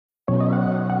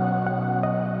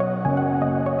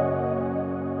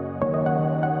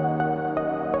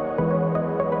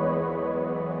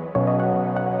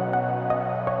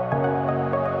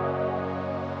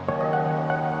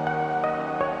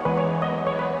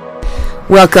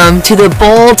Welcome to the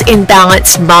Bold and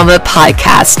Balanced Mama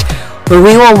podcast, where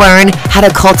we will learn how to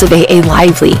cultivate a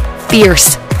lively,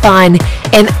 fierce, fun,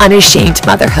 and unashamed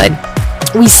motherhood.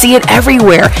 We see it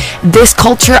everywhere. This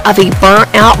culture of a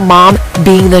burnt-out mom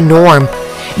being the norm.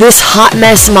 This hot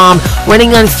mess mom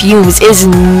running on fumes is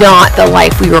not the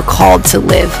life we were called to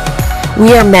live.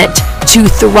 We are meant to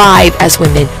thrive as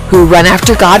women who run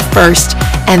after God first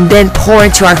and then pour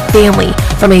into our family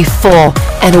from a full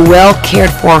and well cared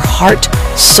for heart,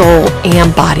 soul,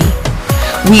 and body.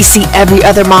 We see every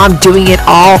other mom doing it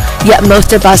all, yet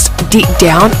most of us deep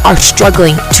down are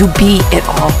struggling to be it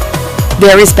all.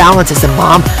 There is balance as a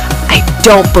mom. I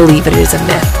don't believe it is a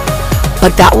myth,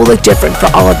 but that will look different for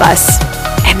all of us.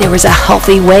 And there is a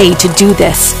healthy way to do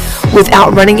this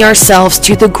without running ourselves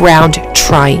to the ground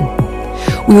trying.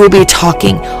 We will be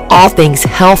talking all things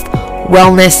health,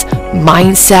 wellness,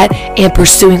 mindset, and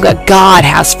pursuing what God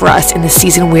has for us in the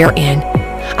season we're in.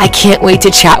 I can't wait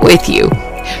to chat with you.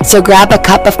 So grab a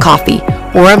cup of coffee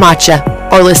or a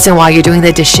matcha, or listen while you're doing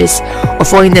the dishes or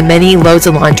folding the many loads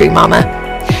of laundry, mama.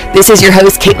 This is your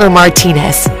host, Caitlin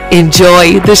Martinez.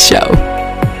 Enjoy the show.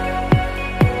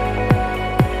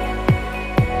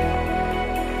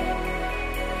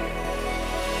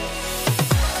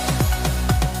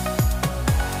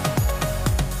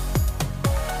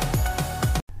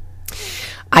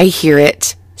 I hear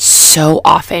it so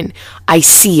often. I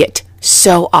see it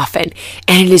so often.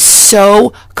 And it is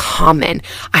so common.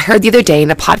 I heard the other day in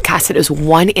a podcast that it was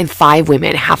 1 in 5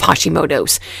 women have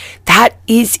Hashimoto's. That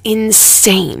is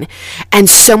insane. And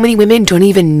so many women don't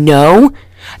even know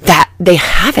that they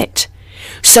have it.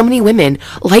 So many women,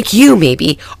 like you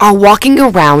maybe, are walking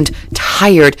around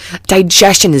tired.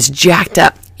 Digestion is jacked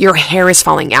up. Your hair is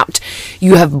falling out.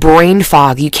 You have brain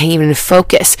fog. You can't even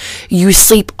focus. You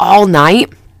sleep all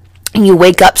night and you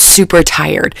wake up super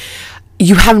tired.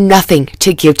 You have nothing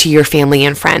to give to your family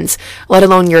and friends, let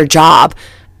alone your job.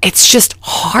 It's just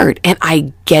hard, and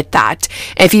I get that.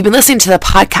 And if you've been listening to the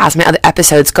podcast, my other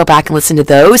episodes, go back and listen to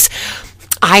those.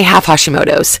 I have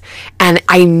Hashimoto's, and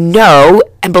I know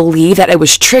and believe that it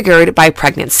was triggered by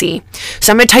pregnancy.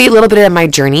 So I'm going to tell you a little bit of my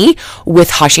journey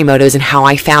with Hashimoto's and how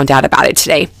I found out about it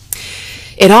today.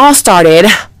 It all started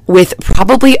with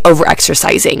probably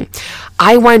over-exercising.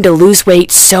 I wanted to lose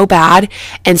weight so bad,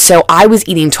 and so I was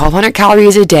eating 1,200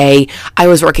 calories a day. I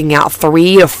was working out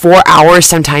 3 to 4 hours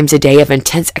sometimes a day of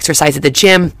intense exercise at the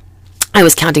gym. I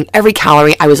was counting every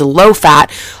calorie. I was low fat,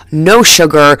 no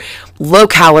sugar, low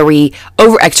calorie,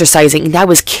 over-exercising. That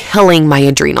was killing my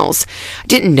adrenals. I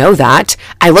didn't know that.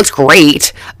 I looked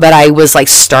great, but I was like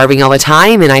starving all the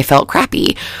time and I felt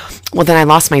crappy. Well, then I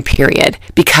lost my period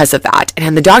because of that.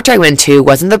 And the doctor I went to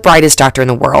wasn't the brightest doctor in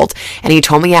the world. And he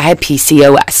told me I had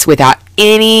PCOS without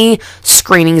any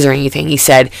screenings or anything. He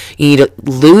said, you need to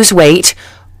lose weight,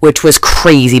 which was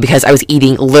crazy because I was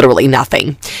eating literally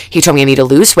nothing. He told me I need to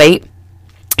lose weight.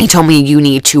 He told me you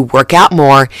need to work out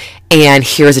more, and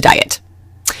here's a diet.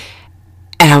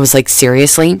 And I was like,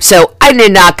 seriously? So I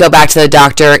did not go back to the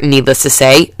doctor, needless to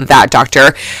say, that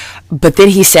doctor. But then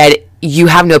he said, you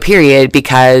have no period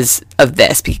because of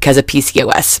this, because of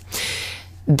PCOS.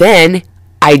 Then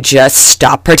I just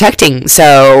stopped protecting.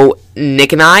 So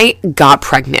Nick and I got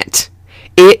pregnant.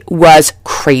 It was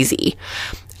crazy.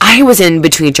 I was in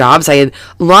between jobs. I had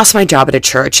lost my job at a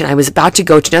church and I was about to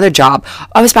go to another job.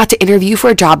 I was about to interview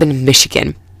for a job in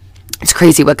Michigan. It's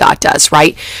crazy what God does,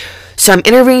 right? So I'm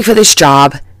interviewing for this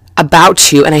job, about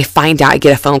to, and I find out, I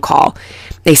get a phone call.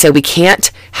 They said, we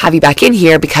can't have you back in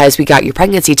here because we got your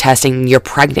pregnancy testing and you're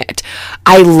pregnant.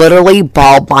 I literally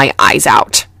bawled my eyes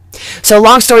out. So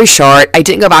long story short, I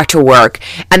didn't go back to work.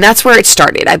 And that's where it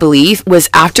started, I believe, was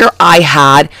after I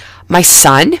had my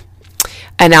son.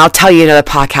 And I'll tell you another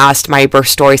podcast, my birth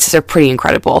stories. These are pretty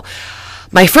incredible.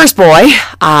 My first boy,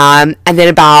 and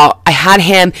then I had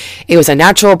him, it was a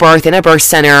natural birth in a birth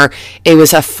center. It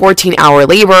was a 14-hour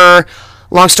labor.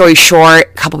 Long story short,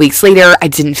 a couple weeks later, I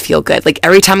didn't feel good. Like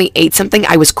every time I ate something,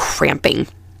 I was cramping.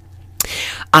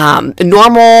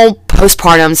 Normal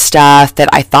postpartum stuff that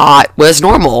I thought was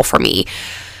normal for me.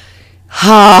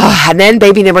 And then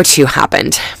baby number 2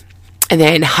 happened. And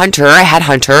then I had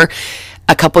Hunter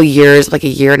a couple years, like a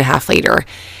year and a half later.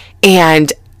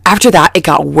 And after that, it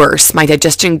got worse. My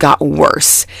digestion got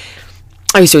worse.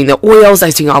 I was doing the oils. I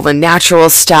was doing all the natural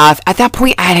stuff. At that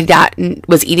point,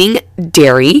 was eating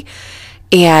dairy.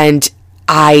 And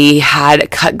I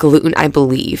had cut gluten, I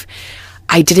believe.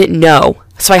 I didn't know.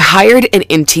 So I hired an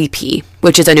NTP,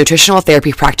 which is a nutritional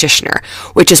therapy practitioner,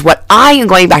 which is what I am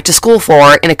going back to school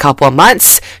for in a couple of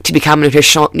months to become a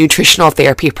nutritional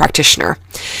therapy practitioner.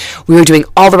 We were doing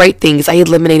all the right things. I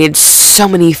eliminated so so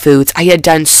many foods. I had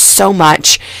done so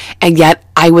much, and yet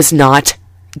I was not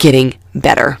getting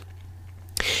better.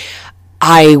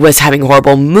 I was having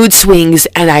horrible mood swings,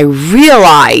 and I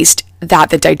realized that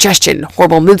the digestion,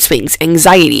 horrible mood swings,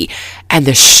 anxiety, and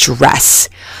the stress.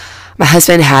 My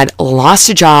husband had lost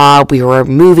a job. We were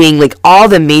moving, like all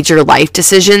the major life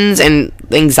decisions and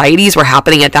anxieties were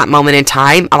happening at that moment in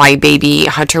time. My baby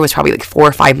Hunter was probably like 4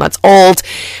 or 5 months old.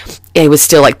 It was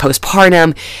still like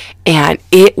postpartum, and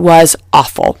it was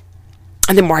awful.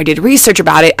 And the more I did research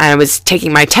about it, and I was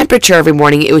taking my temperature every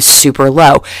morning, it was super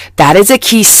low. That is a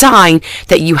key sign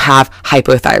that you have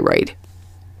hypothyroid.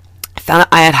 I found out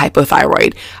I had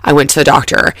hypothyroid. I went to the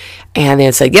doctor and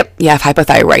they said, yep, you have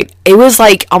hypothyroid. It was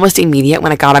like almost immediate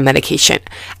when I got on medication.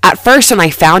 At first, when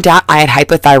I found out I had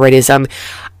hypothyroidism,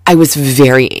 I was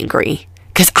very angry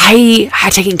because I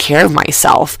had taken care of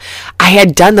myself. I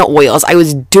had done the oils. I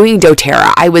was doing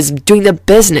doTERRA. I was doing the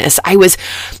business. I was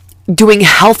doing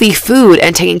healthy food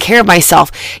and taking care of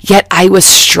myself, yet I was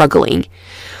struggling.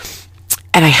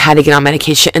 And I had to get on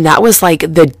medication, and that was like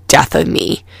the death of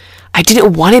me. I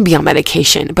didn't want to be on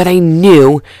medication, but I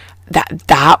knew that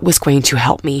that was going to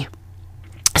help me.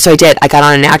 So I did. I got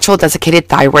on a natural desiccated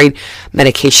thyroid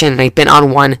medication, and I've been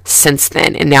on one since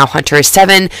then. And now Hunter is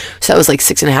 7, so that was like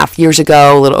 6.5 years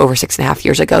ago, a little over 6.5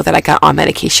 years ago that I got on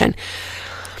medication.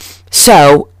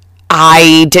 So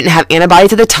I didn't have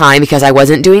antibodies at the time because I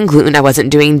wasn't doing gluten, I wasn't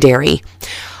doing dairy.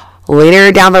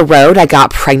 Later down the road, I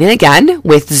got pregnant again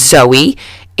with Zoe,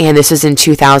 and this was in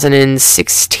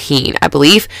 2016, I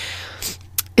believe.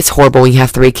 It's horrible when you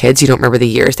have 3 kids. You don't remember the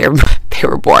years they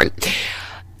were born.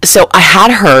 So I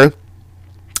had her.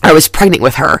 I was pregnant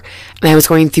with her, and I was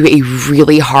going through a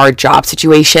really hard job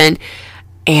situation,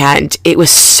 and it was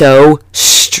so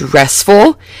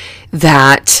stressful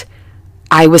that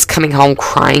I was coming home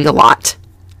crying a lot.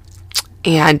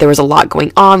 And there was a lot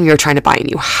going on. We were trying to buy a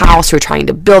new house. We were trying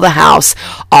to build a house.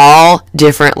 All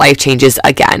different life changes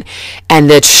again. And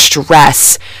the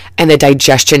stress and the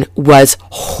digestion was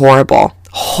horrible.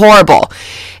 Horrible.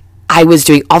 I was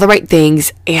doing all the right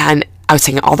things and I was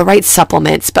taking all the right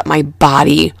supplements, but my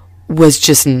body was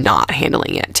just not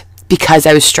handling it because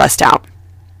I was stressed out.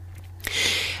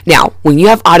 Now, when you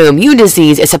have autoimmune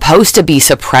disease, it's supposed to be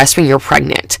suppressed when you're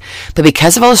pregnant. But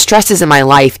because of all the stresses in my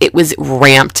life, it was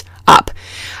ramped up.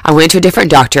 I went to a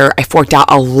different doctor. I forked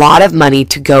out a lot of money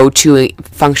to go to a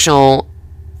functional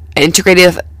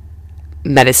integrative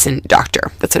medicine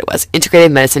doctor. That's what it was,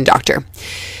 integrative medicine doctor.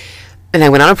 And I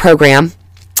went on a program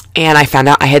and I found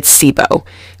out I had SIBO.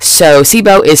 So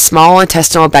SIBO is small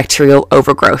intestinal bacterial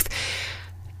overgrowth.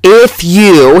 If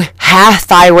you have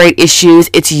thyroid issues,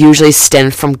 it's usually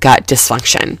stemmed from gut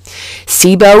dysfunction.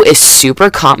 SIBO is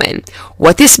super common.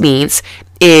 What this means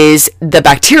is the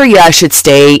bacteria should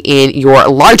stay in your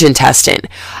large intestine,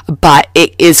 but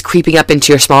it is creeping up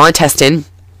into your small intestine,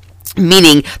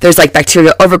 meaning there's like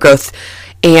bacterial overgrowth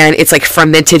and it's like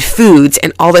fermented foods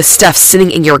and all this stuff sitting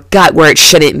in your gut where it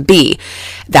shouldn't be.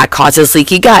 That causes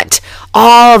leaky gut.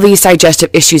 All these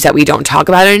digestive issues that we don't talk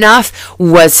about enough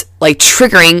was like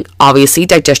triggering, obviously,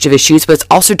 digestive issues, but it's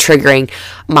also triggering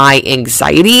my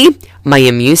anxiety, my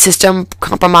immune system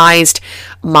compromised,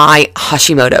 my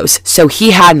Hashimoto's. So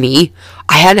he had me.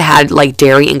 I hadn't had like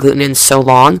dairy and gluten in so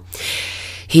long.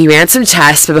 He ran some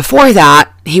tests, but before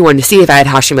that, he wanted to see if I had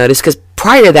Hashimoto's because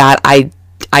prior to that, I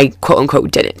quote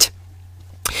unquote didn't.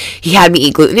 He had me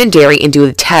eat gluten and dairy and do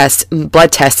the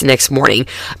blood test the next morning.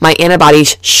 My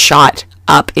antibodies shot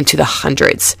up into the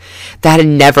hundreds. That had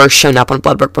never shown up on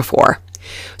blood work before.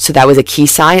 So that was a key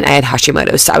sign I had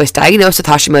Hashimoto's. So I was diagnosed with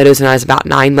Hashimoto's when I was about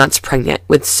 9 months pregnant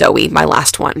with Zoe, my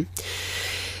last one.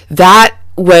 That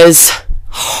was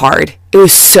hard. It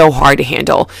was so hard to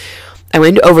handle. I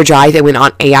went into overdrive. I went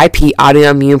on AIP,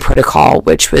 autoimmune protocol,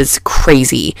 which was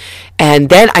crazy. And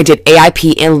then I did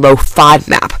AIP and low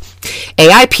FODMAP.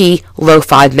 AIP, low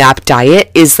FODMAP diet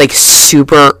is like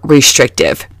super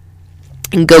restrictive.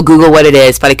 And go Google what it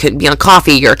is, but it couldn't be on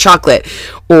coffee or chocolate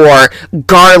or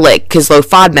garlic, because low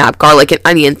FODMAP, garlic and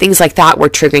onion, things like that were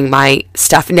triggering my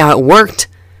stuff. Now it worked.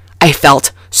 I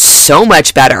felt so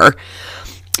much better,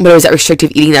 but it was that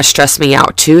restrictive eating that stressed me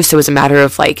out too. So it was a matter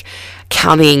of like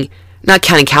not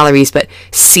counting calories, but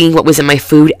seeing what was in my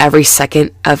food every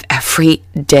second of every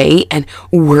day and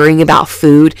worrying about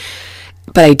food.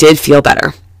 But I did feel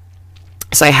better.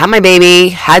 So I had my baby,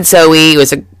 had Zoe. It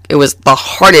was the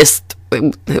hardest.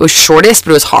 It was shortest,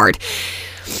 but it was hard.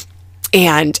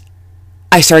 And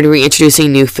I started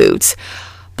reintroducing new foods.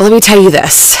 But let me tell you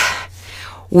this.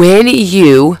 When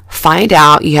you find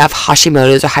out you have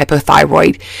Hashimoto's or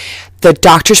hypothyroid, the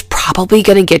doctor's probably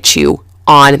going to get you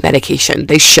on medication.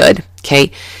 They should,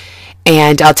 okay?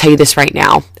 And I'll tell you this right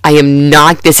now.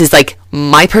 This is like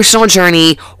my personal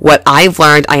journey, what I've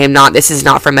learned. This is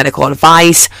not for medical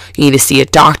advice. You need to see a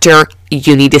doctor.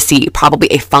 You need to see probably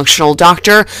a functional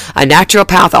doctor, a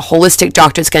naturopath, a holistic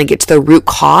doctor that's going to get to the root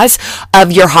cause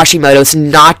of your Hashimoto's,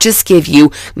 not just give you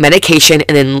medication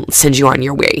and then send you on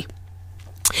your way.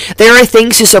 There are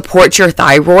things to support your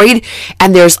thyroid,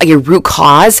 and there's like a root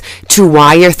cause to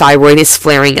why your thyroid is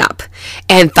flaring up.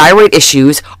 And thyroid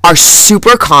issues are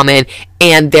super common,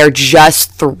 and they're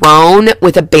just thrown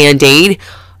with a Band-Aid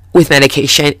with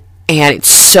medication. And it's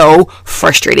so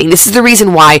frustrating. This is the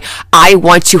reason why I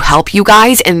want to help you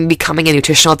guys in becoming a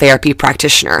nutritional therapy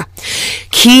practitioner.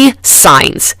 Key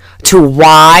signs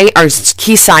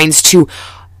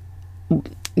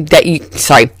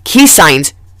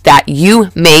that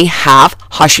you may have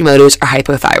Hashimoto's or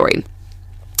hypothyroid.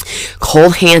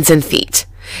 Cold hands and feet.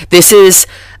 This is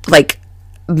like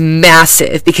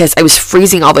massive because I was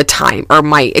freezing all the time, or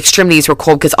my extremities were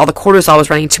cold because all the cortisol was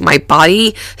running to my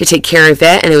body to take care of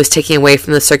it, and it was taking away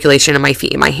from the circulation in my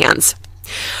feet and my hands.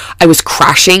 I was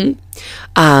crashing.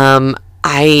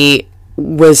 I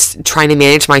was trying to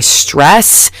manage my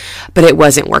stress, but it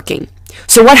wasn't working.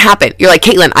 So what happened? You're like,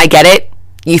 Caitlin, I get it.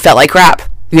 You felt like crap.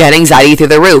 You had anxiety through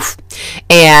the roof.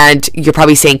 And you're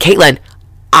probably saying, Caitlin,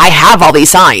 I have all these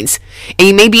signs. And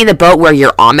you may be in the boat where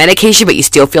you're on medication, but you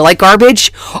still feel like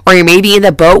garbage. Or you may be in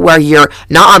the boat where you're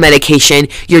not on medication.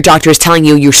 Your doctor is telling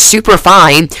you you're super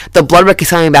fine. The blood work is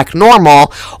coming back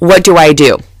normal. What do I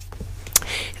do?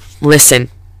 Listen,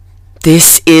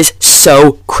 this is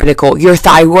so critical. Your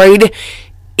thyroid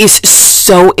is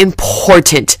so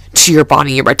important to your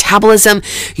body, your metabolism,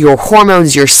 your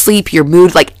hormones, your sleep, your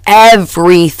mood, like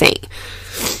everything.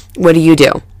 What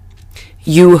do?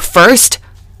 You first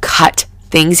cut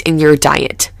things in your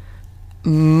diet.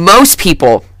 Most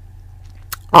people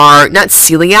are not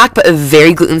celiac, but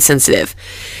very gluten sensitive.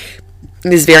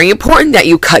 It is very important that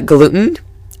you cut gluten.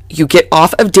 You get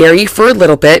off of dairy for a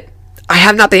little bit. I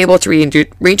have not been able to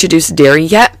reintroduce dairy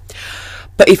yet.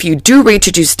 But if you do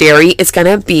reintroduce dairy, it's going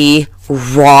to be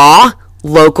raw,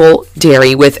 local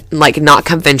dairy with like not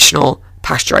conventional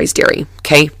pasteurized dairy,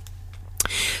 okay?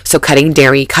 So cutting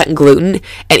dairy, cutting gluten,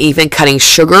 and even cutting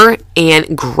sugar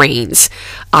and grains.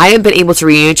 I have been able to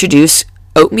reintroduce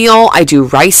oatmeal. I do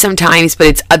rice sometimes, but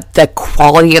it's the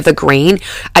quality of the grain.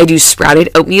 I do sprouted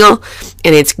oatmeal,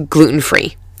 and it's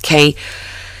gluten-free, okay?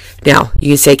 Now, you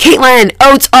can say, Caitlin,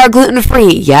 oats are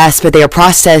gluten-free. Yes, but they are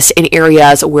processed in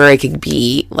areas where it can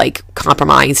be like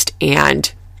compromised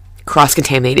and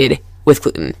cross-contaminated with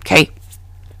gluten, okay?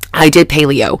 I did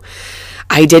paleo.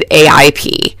 I did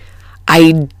AIP.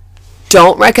 I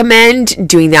don't recommend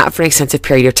doing that for an extensive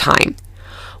period of time.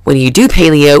 When you do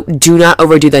paleo, do not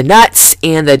overdo the nuts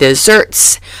and the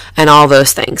desserts and all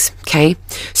those things, okay?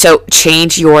 So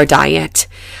change your diet.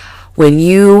 When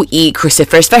you eat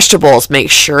cruciferous vegetables,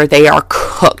 make sure they are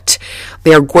cooked.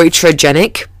 They are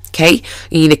goitrogenic, okay?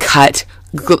 You need to cut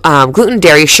gluten,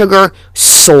 dairy, sugar,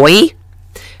 soy.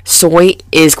 Soy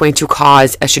is going to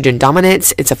cause estrogen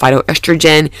dominance. It's a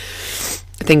phytoestrogen,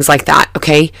 things like that,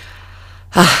 okay?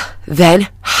 Then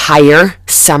hire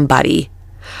somebody.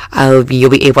 You'll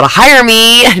be able to hire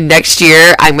me next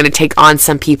year. I'm going to take on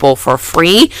some people for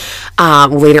free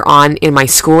later on in my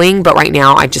schooling, but right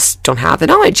now I just don't have the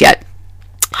knowledge yet.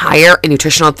 Hire a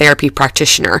nutritional therapy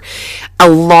practitioner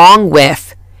along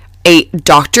with a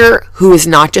doctor who is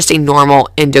not just a normal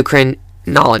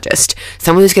endocrinologist,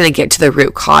 someone who's going to get to the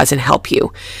root cause and help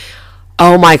you.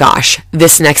 Oh my gosh,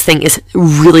 this next thing is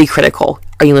really critical.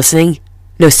 Are you listening?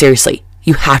 No, seriously,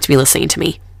 you have to be listening to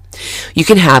me. You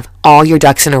can have all your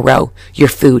ducks in a row, your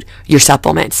food, your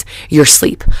supplements, your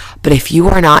sleep. But if you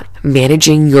are not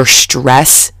managing your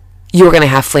stress, you're going to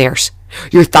have flares.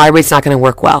 Your thyroid's not going to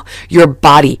work well. Your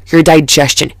body, your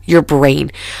digestion, your brain.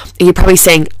 And you're probably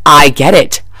saying, I get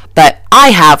it. But I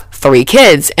have 3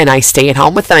 kids and I stay at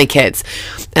home with my kids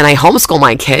and I homeschool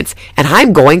my kids and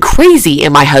I'm going crazy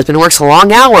and my husband works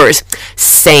long hours.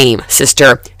 Same,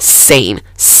 sister, same.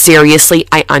 Seriously,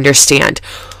 I understand.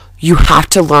 You have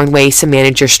to learn ways to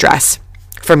manage your stress.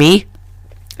 For me,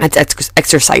 that's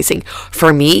exercising.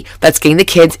 For me, that's getting the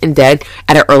kids in bed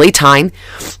at an early time.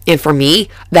 And for me,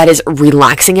 that is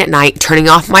relaxing at night, turning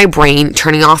off my brain,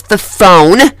 turning off the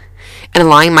phone, and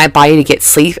allowing my body to get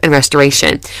sleep and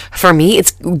restoration. For me,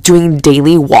 it's doing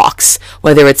daily walks,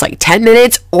 whether it's like 10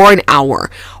 minutes or an hour.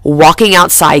 Walking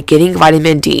outside, getting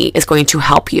vitamin D is going to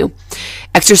help you.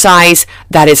 Exercise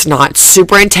that is not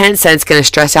super intense and it's going to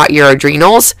stress out your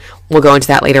adrenals. We'll go into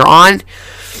that later on.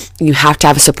 You have to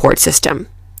have a support system.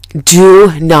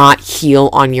 Do not heal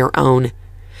on your own.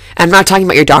 I'm not talking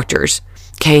about your doctors.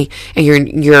 okay, and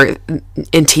you're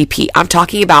in TP. I'm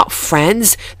talking about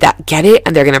friends that get it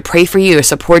and they're going to pray for you or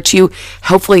support you.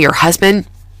 Hopefully your husband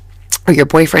or your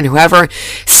boyfriend, whoever,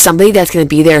 somebody that's going to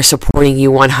be there supporting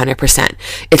you 100%.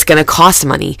 It's going to cost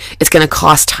money. It's going to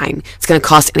cost time. It's going to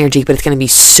cost energy, but it's going to be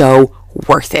so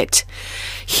worth it.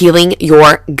 Healing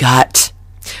your gut.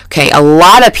 Okay, a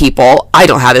lot of people, I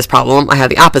don't have this problem. I have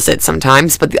the opposite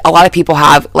sometimes, but a lot of people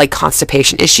have like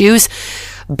constipation issues.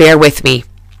 Bear with me.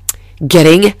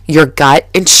 Getting your gut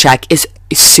in check is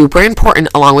super important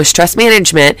along with stress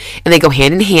management, and they go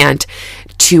hand in hand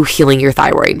to healing your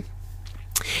thyroid.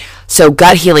 So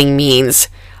gut healing means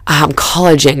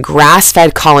collagen,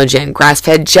 grass-fed collagen,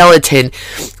 grass-fed gelatin,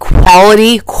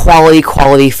 quality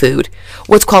food.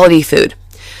 What's quality food?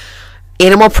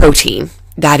 Animal protein.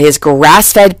 That is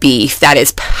grass-fed beef. That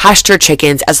is pasture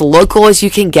chickens, as local as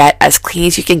you can get, as clean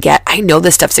as you can get. I know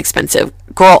this stuff's expensive.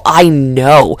 Girl, I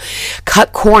know.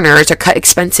 Cut corners or cut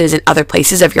expenses in other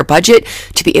places of your budget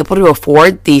to be able to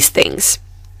afford these things.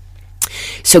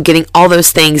 So getting all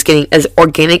those things, getting as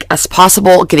organic as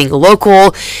possible, getting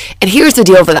local. And here's the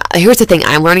deal for that. Here's the thing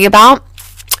I'm learning about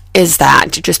is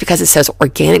that just because it says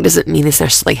organic doesn't mean it's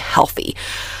necessarily healthy.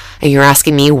 And you're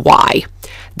asking me why.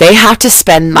 They have to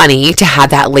spend money to have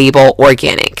that label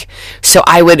organic. So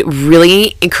I would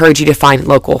really encourage you to find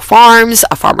local farms,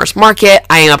 a farmer's market.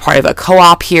 I am a part of a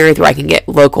co-op here where I can get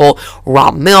local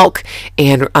raw milk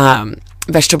and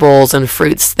vegetables and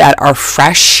fruits that are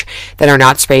fresh, that are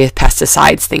not sprayed with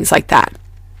pesticides, things like that.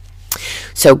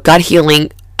 So gut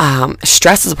healing,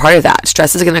 stress is a part of that.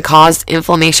 Stress is going to cause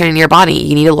inflammation in your body.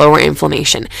 You need to lower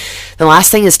inflammation. The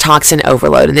last thing is toxin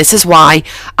overload. And this is why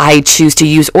I choose to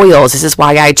use oils. This is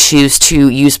why I choose to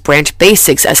use Branch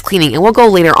Basics as cleaning. And we'll go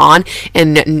later on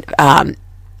in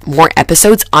more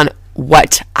episodes on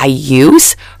what I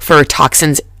use for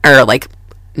toxins or like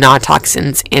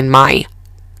non-toxins in my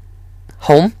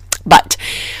home. But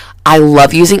I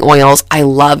love using oils. I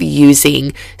love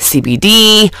using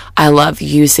CBD. I love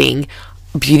using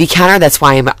Beautycounter. That's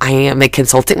why I am a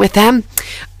consultant with them.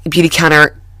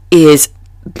 Beautycounter is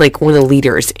like one of the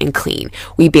leaders in clean.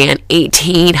 We ban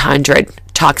 1,800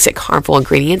 toxic, harmful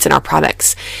ingredients in our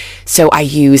products. So I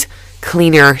use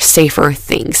cleaner, safer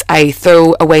things. I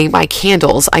throw away my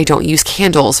candles. I don't use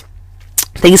candles.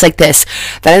 Things like this.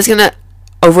 That is going to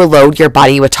overload your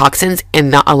body with toxins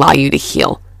and not allow you to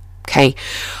heal. Okay?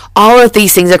 All of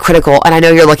these things are critical. And I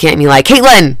know you're looking at me like,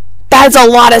 Caitlin, that's a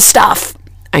lot of stuff.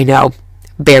 I know.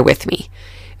 Bear with me.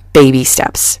 Baby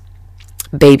steps.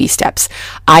 Baby steps.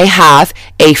 I have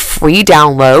a free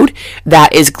download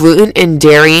that is gluten and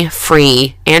dairy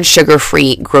free and sugar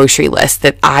free grocery list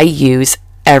that I use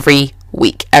every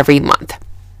week, every month.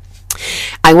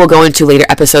 I will go into later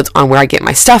episodes on where I get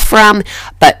my stuff from,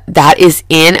 but that is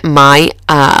in my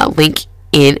link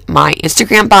in my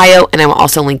Instagram bio, and I will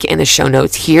also link it in the show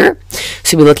notes here.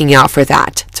 So be looking out for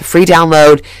that. It's a free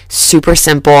download, super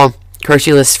simple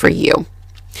grocery list for you.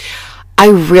 I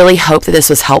really hope that this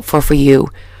was helpful for you.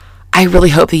 I really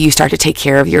hope that you start to take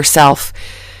care of yourself.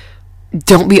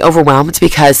 Don't be overwhelmed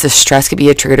because the stress could be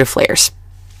a trigger to flares.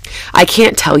 I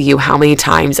can't tell you how many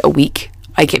times a week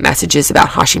I get messages about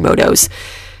Hashimoto's,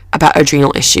 about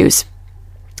adrenal issues,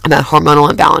 about hormonal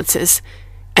imbalances,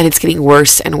 and it's getting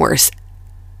worse and worse.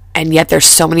 And yet there's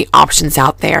so many options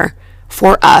out there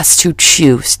for us to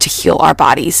choose to heal our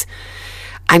bodies.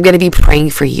 I'm going to be praying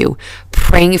for you,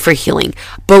 praying for healing,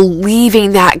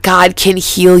 believing that God can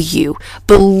heal you,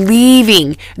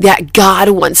 believing that God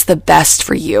wants the best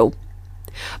for you,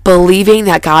 believing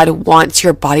that God wants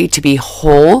your body to be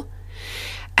whole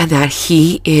and that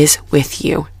He is with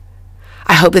you.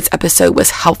 I hope this episode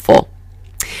was helpful,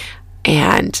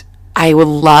 and I would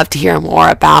love to hear more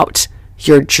about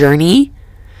your journey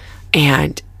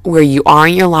and where you are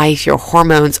in your life, your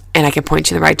hormones, and I can point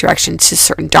you in the right direction to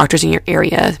certain doctors in your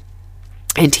area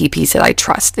and TPs that I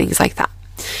trust, things like that.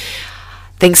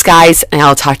 Thanks, guys, and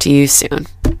I'll talk to you soon.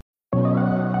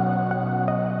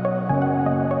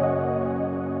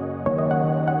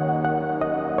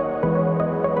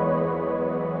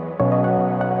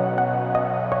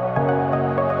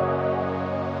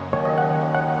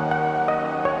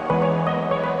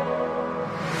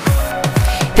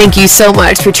 Thank you so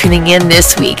much for tuning in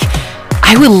this week.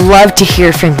 I would love to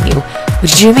hear from you.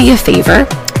 Would you do me a favor?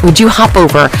 Would you hop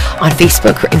over on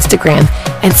Facebook or Instagram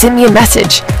and send me a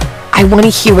message? I want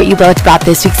to hear what you loved about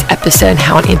this week's episode and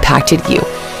how it impacted you.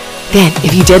 Then,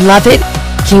 if you did love it,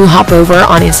 can you hop over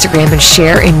on Instagram and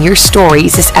share in your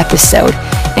stories this episode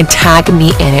and tag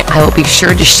me in it? I will be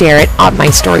sure to share it on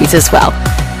my stories as well.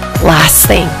 Last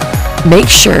thing, make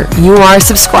sure you are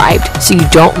subscribed so you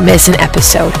don't miss an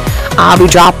episode. I'll be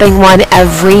dropping one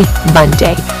every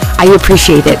Monday. I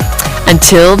appreciate it.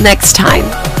 Until next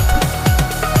time.